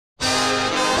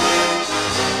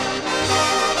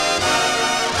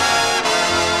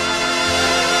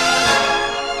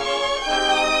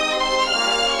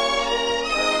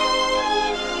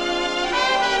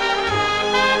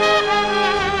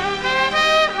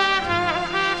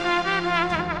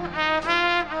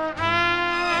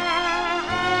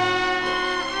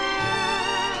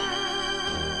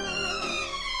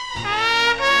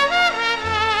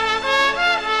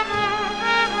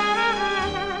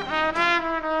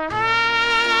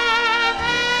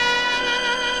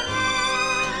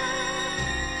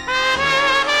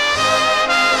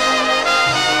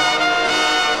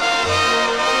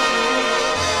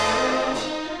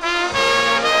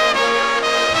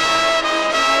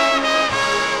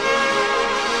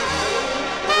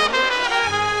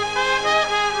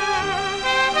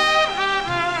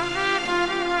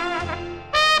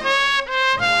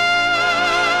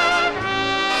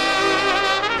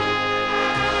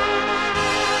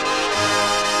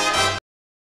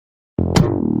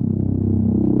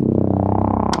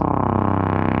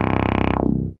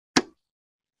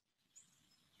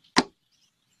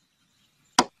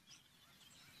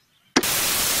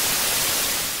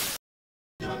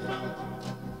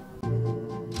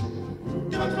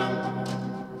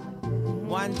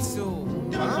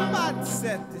1, 2. I'm about to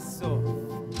set this off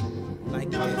like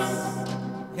this.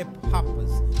 Hip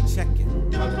hoppers, check it.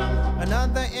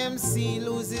 Another MC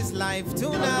loses life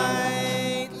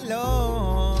tonight,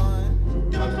 Lord.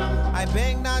 I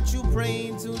beg that you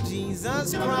pray to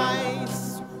Jesus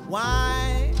Christ.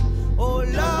 Why? Oh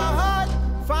Lord,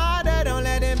 Father, don't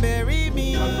let him bury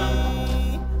me.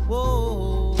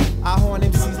 Whoa. I horn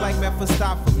MCs like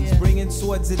Mephistopheles, bringing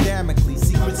swords of Damocles.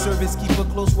 Secret Service keep a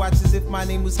close watch as if my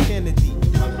name was Kennedy.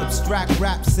 Abstract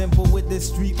rap, simple with this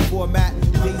street format.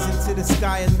 Gaze into the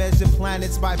sky and measure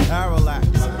planets by parallax.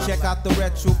 Check out the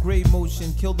retrograde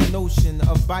motion, kill the notion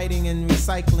of biting and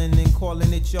recycling and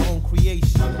calling it your own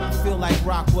creation. Feel like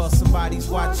Rockwell, somebody's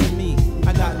watching me.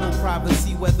 I got no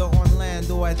privacy, whether on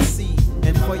land or at sea.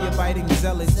 And for your biting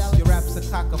zealots, your raps are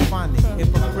cacophonic.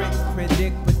 Hypocrite,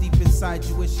 predict, but deep inside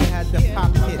you wish you had the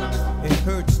pop hit. It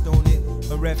hurts, don't it?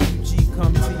 A refugee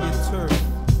come to your turf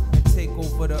and take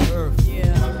over the earth.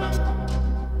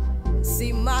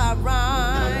 See, my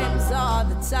rhymes are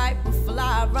the type of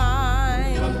fly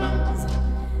rhymes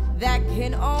that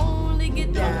can only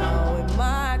get down with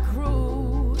my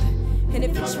crew. And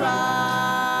if you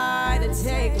try to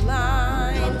take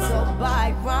lines or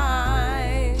buy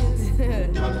rhymes,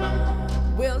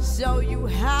 we'll show you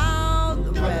how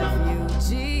the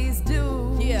refugees do.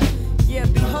 Yeah,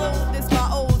 behold this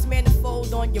my old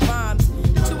manifold on your rhymes.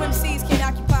 Two MCs can't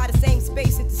occupy the same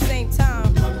space at the same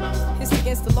time. It's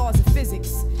against the laws of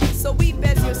physics. So weep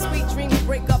as your sweet dreams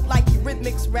break up like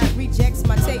eurythmics. Rap rejects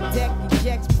my tape deck,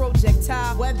 ejects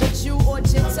projectile. Whether Jew or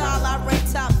Gentile, I rank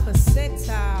top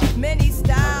percentile. Many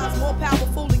styles, more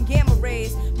powerful than gamma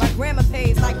rays. My grammar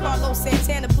pays like Carlos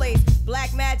Santana plays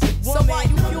Black Magic Woman. So while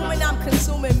you fuming, I'm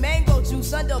consuming mango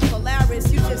juice under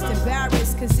Polaris. You just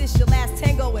embarrassed, cause it's your last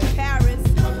tango in Paris.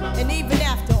 And even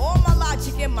after all my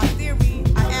logic and my theory,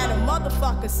 I add a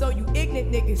motherfucker so you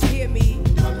ignorant niggas hear me.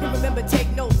 And remember, take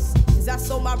notes, cause I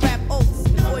sold my rap oats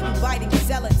before you biting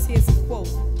zealots. Here's a quote.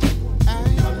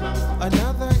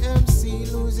 Another MC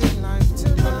losing life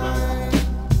tonight.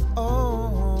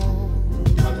 Oh,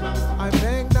 I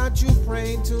beg that you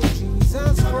pray to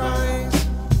Jesus Christ.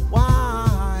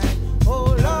 Why?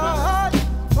 Oh Lord,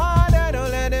 Father,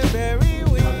 don't let him bury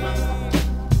me.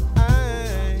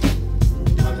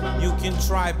 You can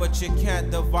try, but you can't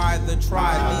divide the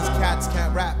tribe. These cats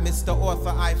can't rap, Mr.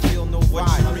 Author, I feel no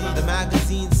vibe. The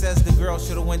magazine says the girl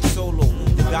should've went solo.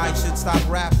 The guy should stop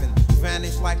rapping,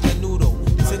 vanish like a noodle.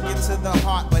 Took it to the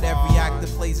heart, but every actor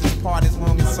plays his part. As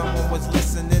long as someone was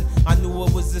listening, I knew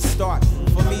it was the start.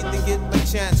 For me to get my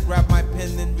chance, grab my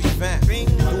pen and revamp. Do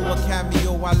a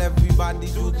cameo while everybody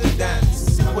do the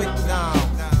dance. Quick now,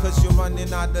 cause you're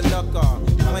running out of luck.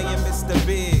 Playing Mr.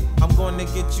 Big, I'm gonna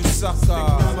get you sucker.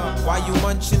 While you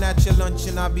munching at your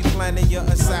luncheon, I'll be planning your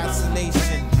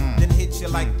assassination. Then hit you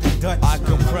like the Dutch. I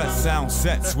compress sound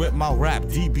sets with my rap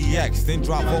DBX, then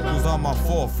drop vocals on my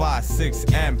 4, 5, 6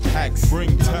 MPEX.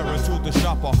 Bring terror to the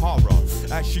shop of horror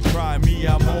as she cry me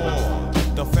amor.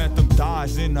 The phantom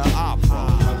dies in the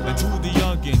opera. And to the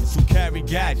youngins who carry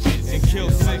gadgets and kill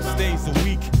 6 days a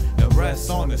week and rest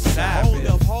on the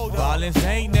Sabbath. Hold up. Violence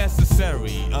ain't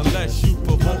necessary unless you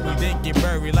provoke me, then get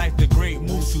buried like the great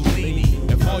Mussolini.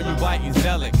 And for you biting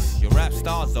zealots, your rap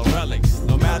stars are relics.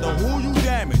 No matter who you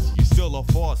damage, you still a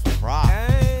force pride.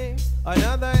 Hey,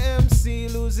 another MC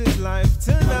loses life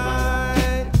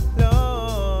tonight,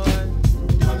 Lord.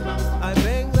 I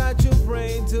beg that you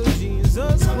pray to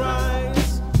Jesus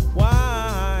Christ.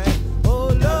 Why? Oh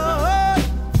Lord,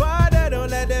 Father, don't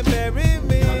let them bury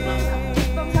me.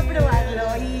 Vamos a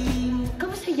probarlo. ¿Y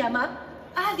cómo se llama?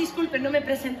 Ah, disculpe, no me he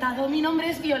presentado. Mi nombre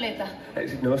es Violeta.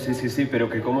 No, sí, pero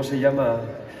que ¿cómo se llama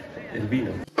el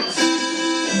vino?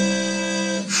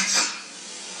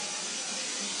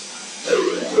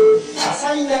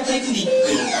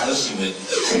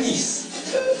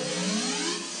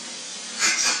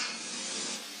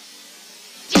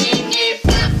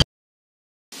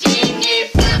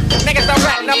 Niggas don't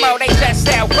rap no more, they just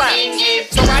sell clothes.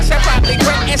 So I should probably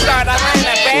quit and start a line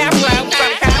of bathroom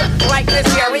somehow. Like this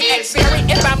Siri and Siri,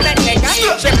 if I'm that nigga,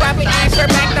 should probably answer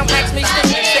back, don't ask me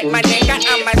stupid shit, my nigga.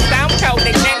 I'm a stone cold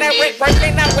degenerate,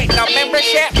 working up with no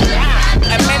membership.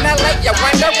 A minute late, you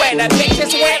wonder where the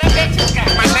bitches went.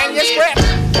 My manuscript,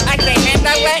 I can't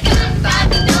handle it.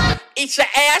 Eat your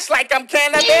ass like I'm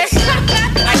cannabis.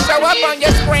 I show up on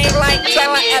your screen like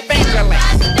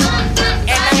televangelist.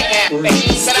 And I happy,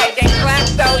 but I can clap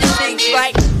those cheeks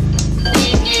like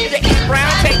getting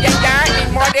brown, take your yard,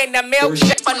 need more than the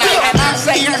milkshake. But now I'm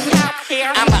saying,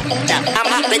 I'm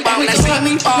a big wanna see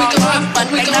me fall off, but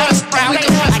they not proud.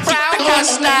 I keep the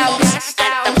cuss now.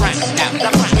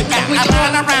 I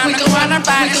run around the corner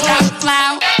Somebody stop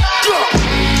now.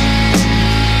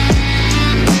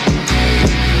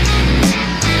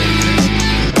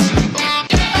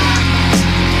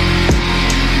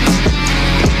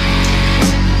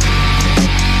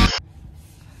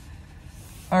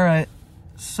 All right,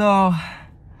 so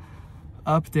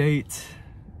update.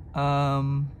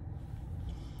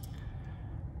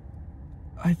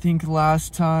 I think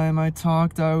last time I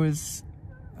talked, I was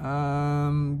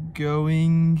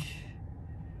going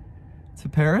to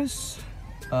Paris.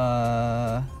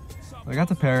 I got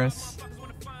to Paris,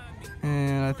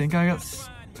 and I think I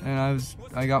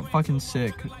got fucking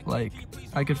sick. Like,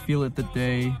 I could feel it the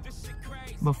day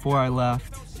before I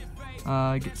left.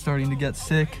 Starting to get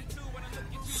sick.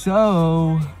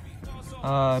 So,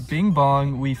 Bing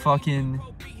Bong, we fucking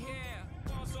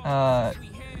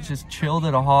just chilled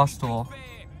at a hostel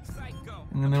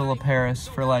in the middle of Paris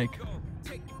for like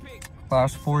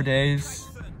last 4 days.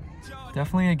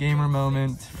 Definitely a gamer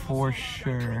moment for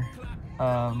sure.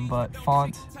 But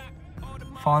font,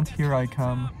 here I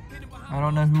come. I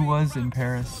don't know who was in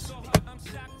Paris.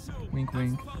 Wink,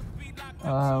 wink.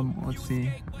 Let's see.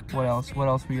 What else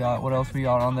we got? What else we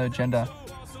got on the agenda?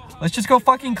 Let's just go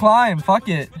fucking climb. Fuck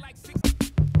it.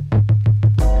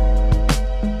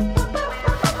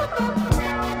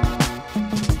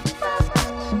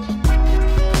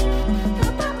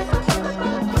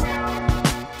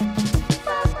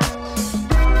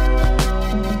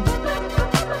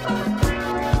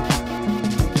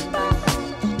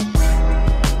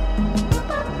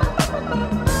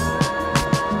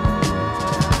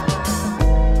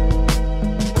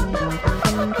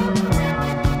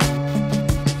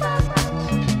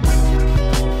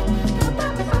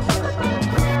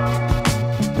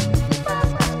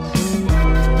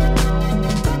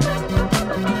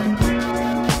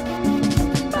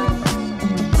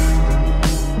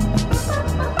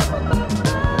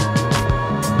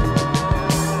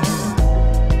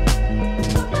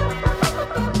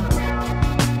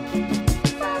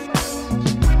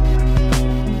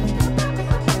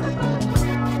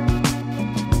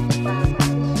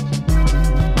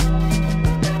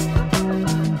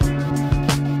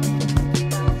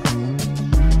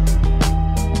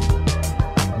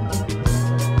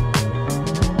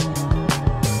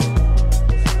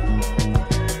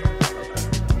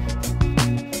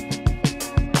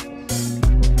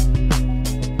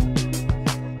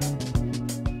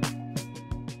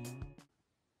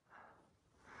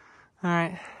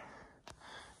 Alright,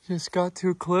 just got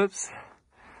 2 clips.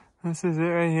 This is it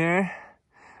right here.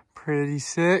 Pretty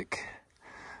sick.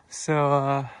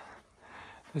 So,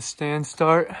 the stand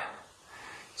starts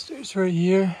right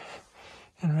here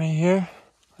and right here.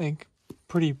 Like,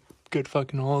 pretty good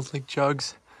fucking holes, like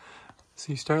jugs.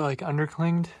 So you start like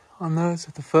underclinged on those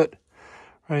at the foot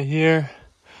right here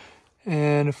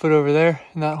and a foot over there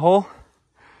in that hole.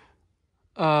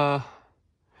 And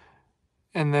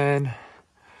then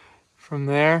from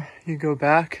there, you go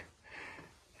back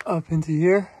up into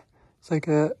here. It's like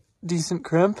a decent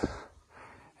crimp.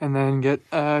 And then get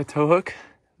a toe hook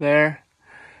there.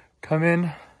 Come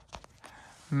in,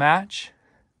 match.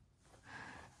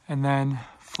 And then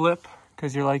flip,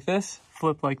 because you're like this.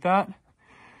 Flip like that.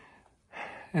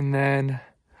 And then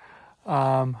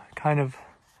kind of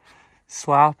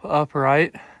slap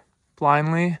upright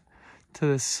blindly to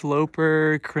the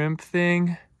sloper crimp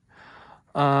thing.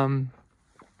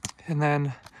 And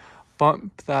then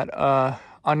bump that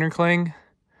undercling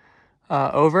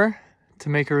over to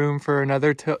make room for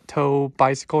another toe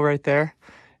bicycle right there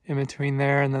in between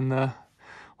there and then the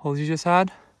holes you just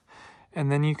had.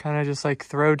 And then you kind of just like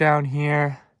throw down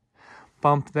here,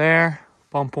 bump there,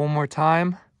 bump one more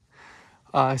time,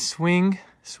 swing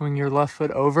your left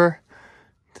foot over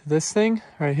to this thing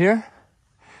right here,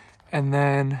 and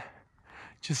then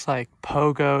just like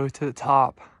pogo to the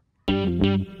top.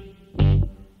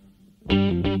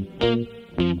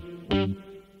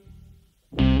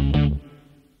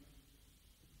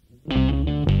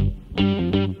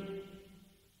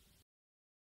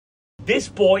 This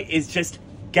boy is just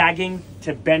gagging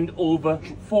to bend over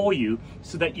for you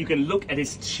so that you can look at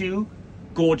his 2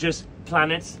 gorgeous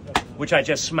planets, which I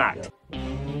just smacked.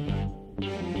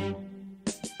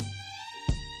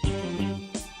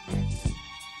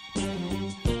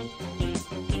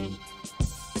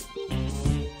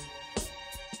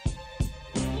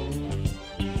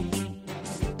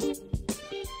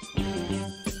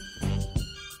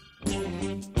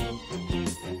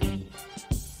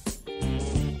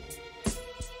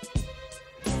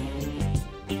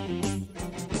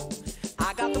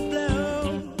 I got the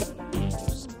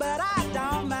blues, but I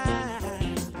don't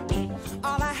mind.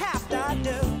 All I have to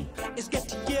do is get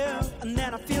to you, and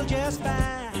then I feel just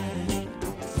fine.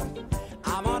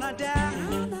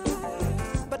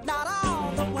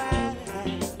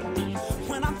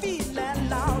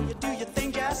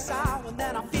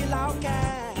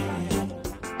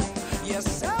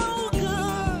 You're so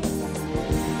good.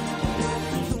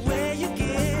 The way you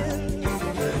give.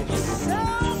 You're so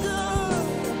good.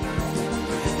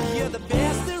 You're the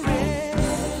best there is.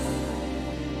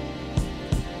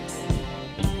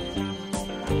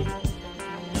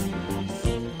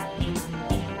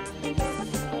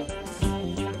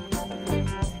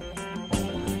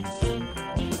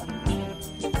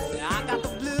 I got the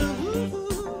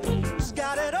blues,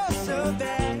 got it all so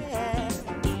bad.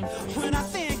 When I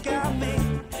think of me,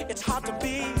 it's hard to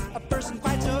be a person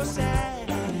quite so sad.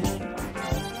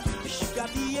 You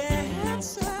got the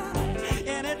answer,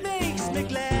 and it makes me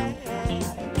glad.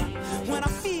 When I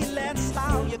feel that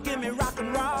style, you give me rock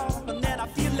and roll, and then I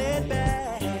feel it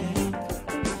back.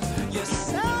 You're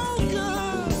so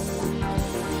good,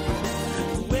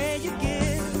 the way you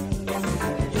give.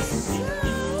 You're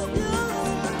so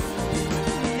good.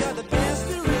 You're the best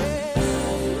there is.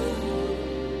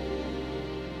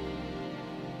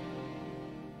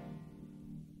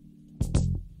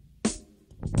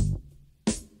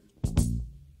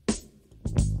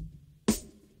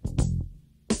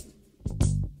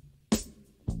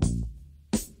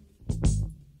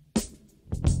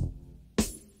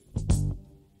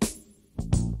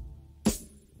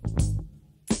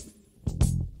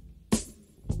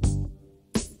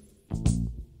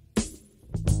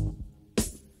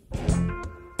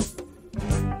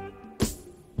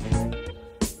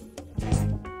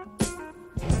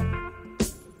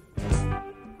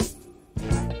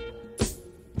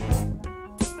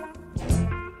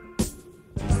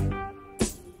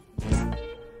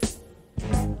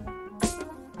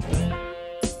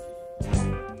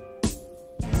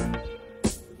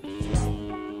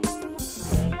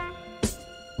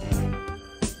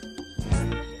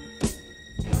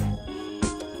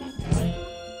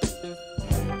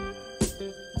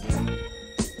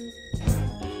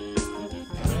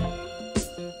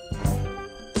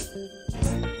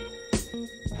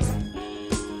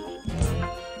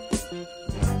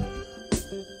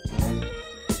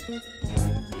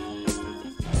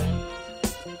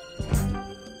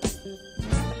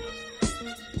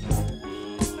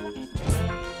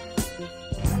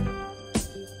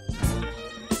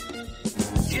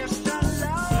 Just a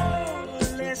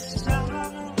lonely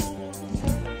song,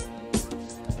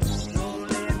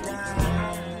 slowly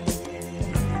dying.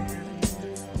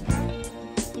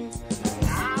 I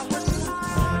was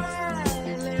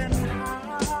smiling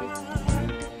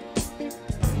hard,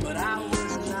 but I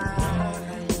was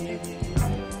lying.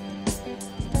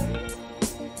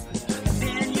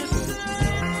 Then you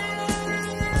sailed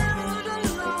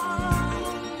along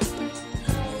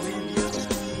with your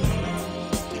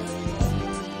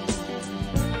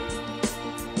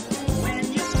when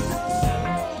you stole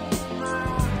my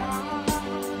heart,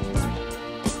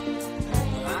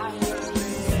 I was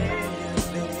living.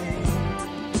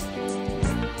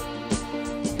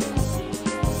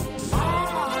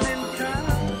 Morning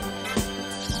comes,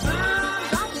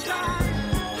 sun's outside.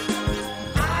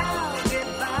 I'll get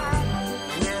by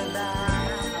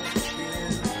without you.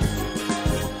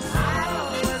 I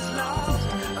was lost,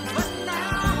 but now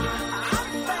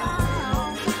I'm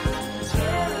found.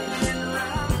 Turning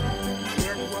round,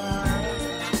 it was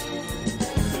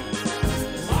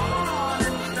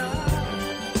morning comes,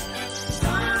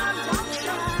 sun's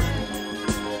outside.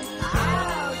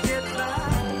 I'll get by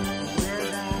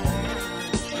without you.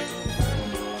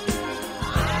 I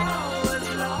was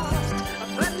lost,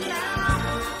 but now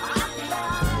I'm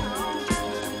found.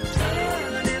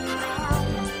 Turning round,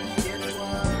 it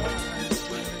was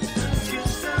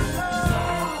just a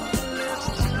lonely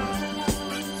song.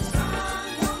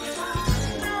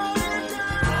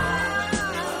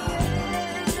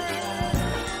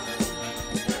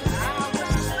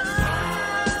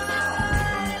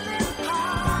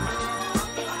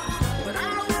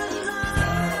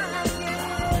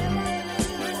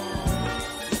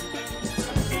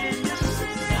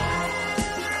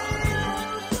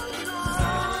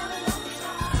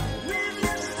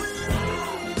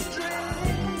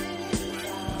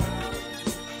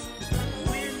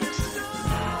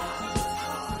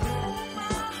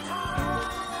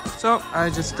 So I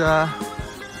just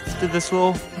did this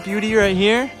little beauty right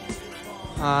here.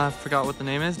 Forgot what the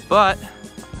name is, but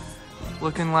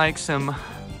looking like some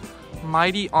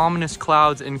mighty ominous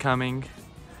clouds incoming.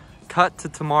 Cut to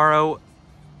tomorrow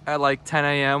at like 10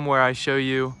 a.m. where I show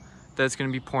you that it's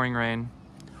gonna be pouring rain.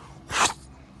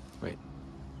 Wait.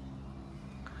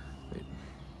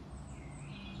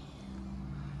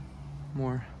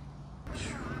 More.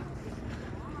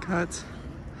 Cut.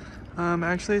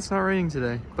 Actually it's not raining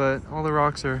today, but all the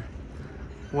rocks are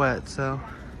wet, so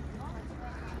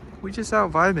we just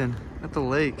out vibing at the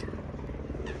lake.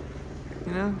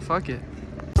 You know, fuck it.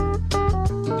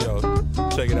 Yo,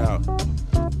 check it out.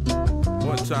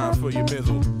 One time for your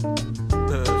mizzle.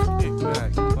 Kick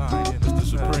back, Mr.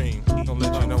 Supreme. Gonna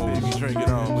let you know when we be drinking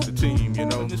on with the team, you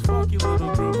know. This funky little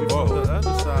groovy from the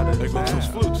other side of the town. There goes those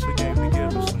flutes. They came to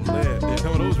give us some lead. Yeah,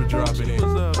 some of those were dropping in.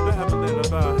 Was babbling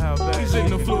about how bad. He sing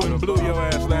the fluid and blew your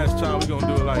ass last time. We gonna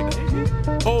do it like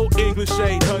that. Old English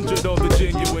 800 or the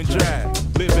genuine drag.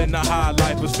 Living a high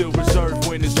life but still reserved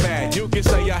when it's mad. You can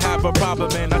say I have a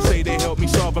problem and I say they help me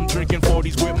solve. I'm drinking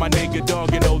 40s with my nigga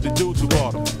dog and all the dudes who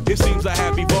bought them. It seems I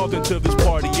have evolved into this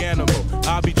party animal.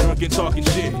 I'll be drunk and talking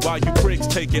shit while you pricks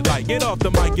take it light. Get off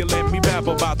the mic and let me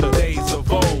babble about the days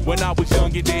of old. When I was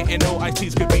young and didn't know iced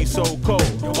teas could be so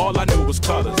cold. All I knew was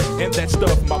colors and that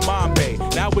stuff my mom made.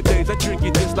 Nowadays I drink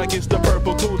it just like it's the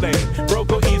purple Kool-Aid. Bro,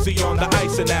 go easy on the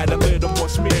ice and add a little more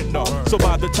Smirnoff. So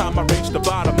by the time I reach the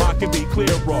bottom I can be clear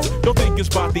off. Don't think it's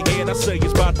about the end, I say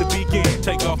it's about to begin.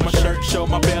 Take off my shirt, show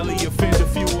my belly, offend a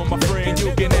few of my friends.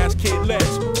 You can ask Kid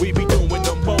Lex, we be doing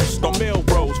the most on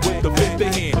Melrose with the fifth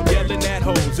of hand, yelling at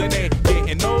hoes and ain't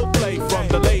getting no play from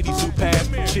the ladies who pass.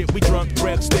 Shit, we drunk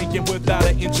breath stinking without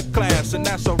an inch of class, and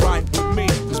that's alright with me,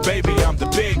 cause baby I'm the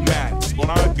Big Mac. When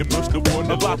I get Mr.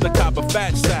 Wonder about the cop a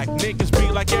fat sack, niggas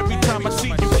be like every time I see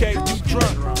you, K, you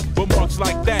drunk. But marks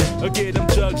like that, or get them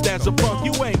judged as a punk.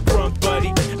 You ain't drunk,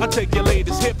 buddy. I take your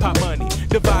latest hip-hop money,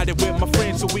 divide it with my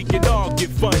friends so we can all get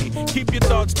funny. Keep your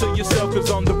thoughts to yourself, cause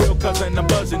I'm the real cousin, I'm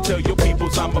buzzing. Tell your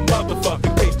peoples I'm a motherfucker,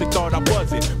 in case they thought I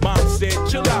wasn't. Mom said,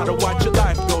 chill out or watch your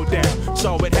life go down.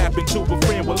 Saw it happen to a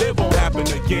friend, well it won't happen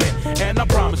again. And I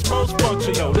promise most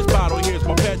functional, this bottle here's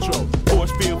my petrol.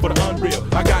 Force field for the unreal,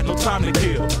 I got no time to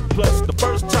kill. Plus the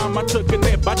first time I took a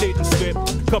nip, I didn't slip.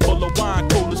 Couple of wine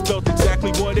coolers felt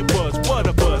exactly what it was. What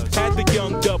a buzz, had the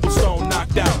young double stone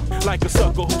knocked out. Like a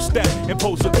sucker who stepped and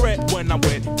posed a threat when I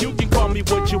went. You can call me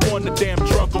what you want, a damn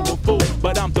drunk or a fool,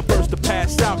 but I'm the first to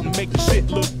pass out and make the shit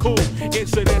look cool.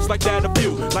 Incidents like that of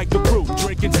you, like the crew,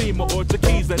 drinking Zima or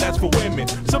tequila, that's for women.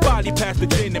 Somebody pass the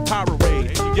gin and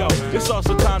Powerade. Yo, it's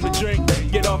also time to drink,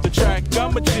 get off the track.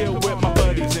 I'ma chill with my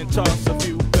buddies and toss a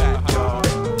few back, y'all.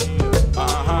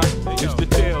 It's the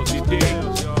tales, you dig?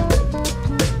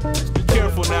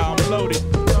 Careful now, I'm loaded.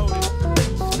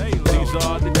 These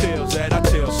are the tales that I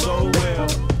tell so well.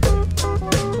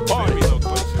 Party.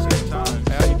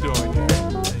 How you doing,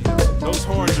 man? Those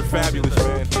horns are fabulous,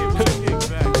 man.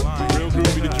 Real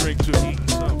groovy to drink to.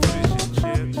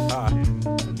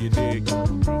 You dig?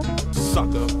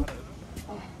 Sucker.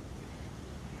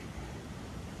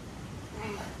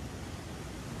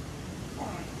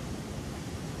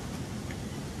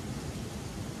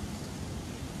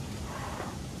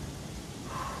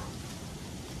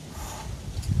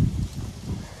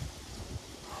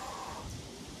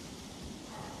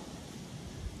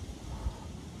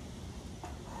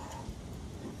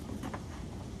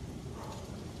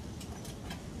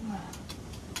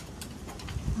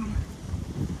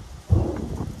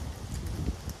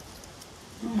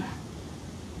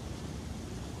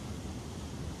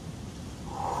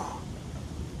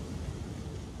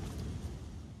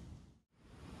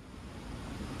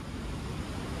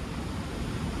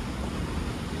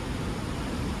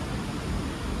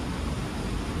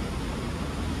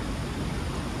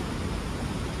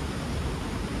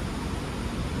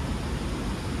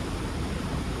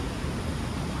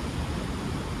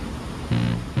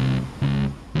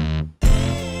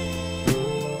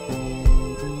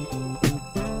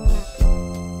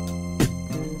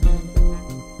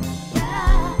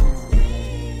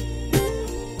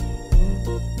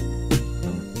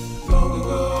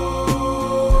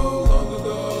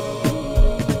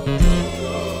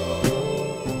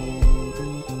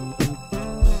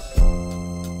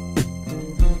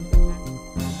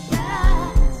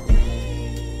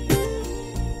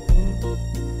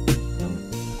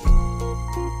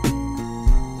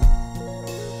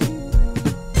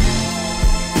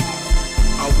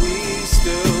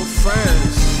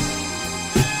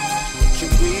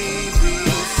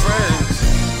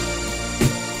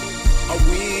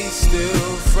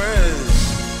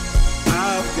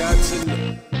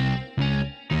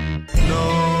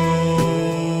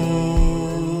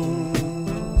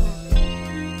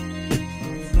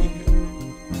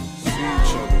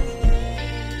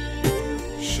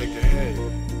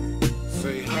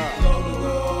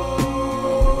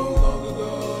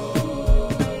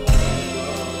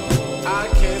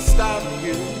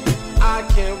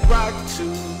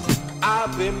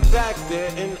 I've been back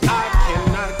there and I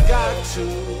cannot got to,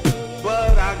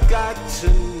 but I got to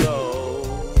know.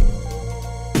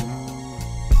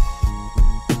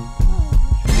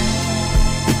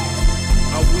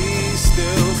 Are we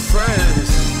still friends?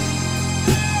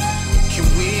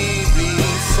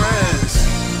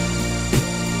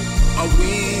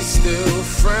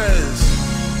 friends?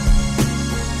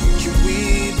 Can we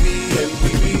be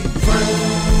friends?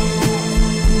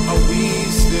 Are we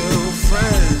still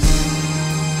friends?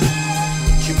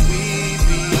 Can we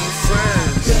be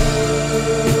friends?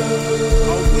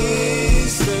 Are we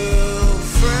still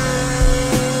friends?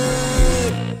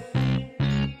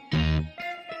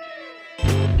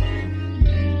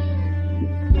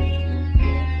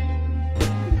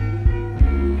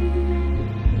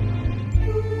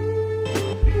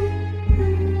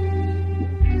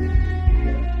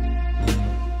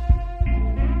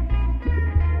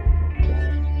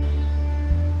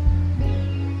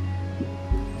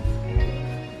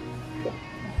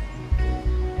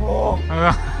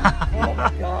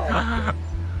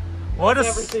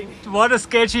 What a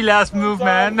sketchy last move,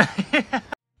 man.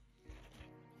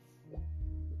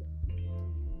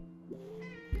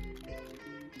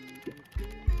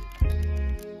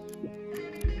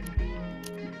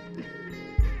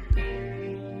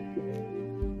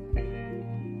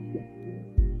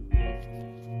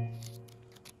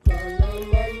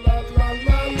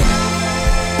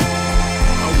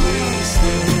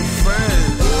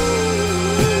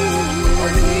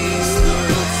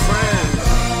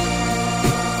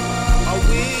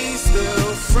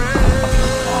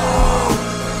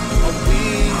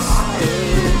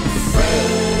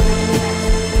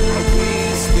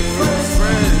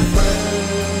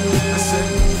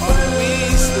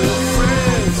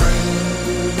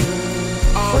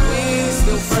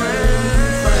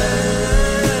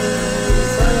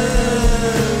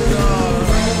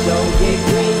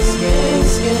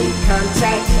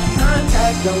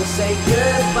 Don't say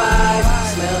goodbye.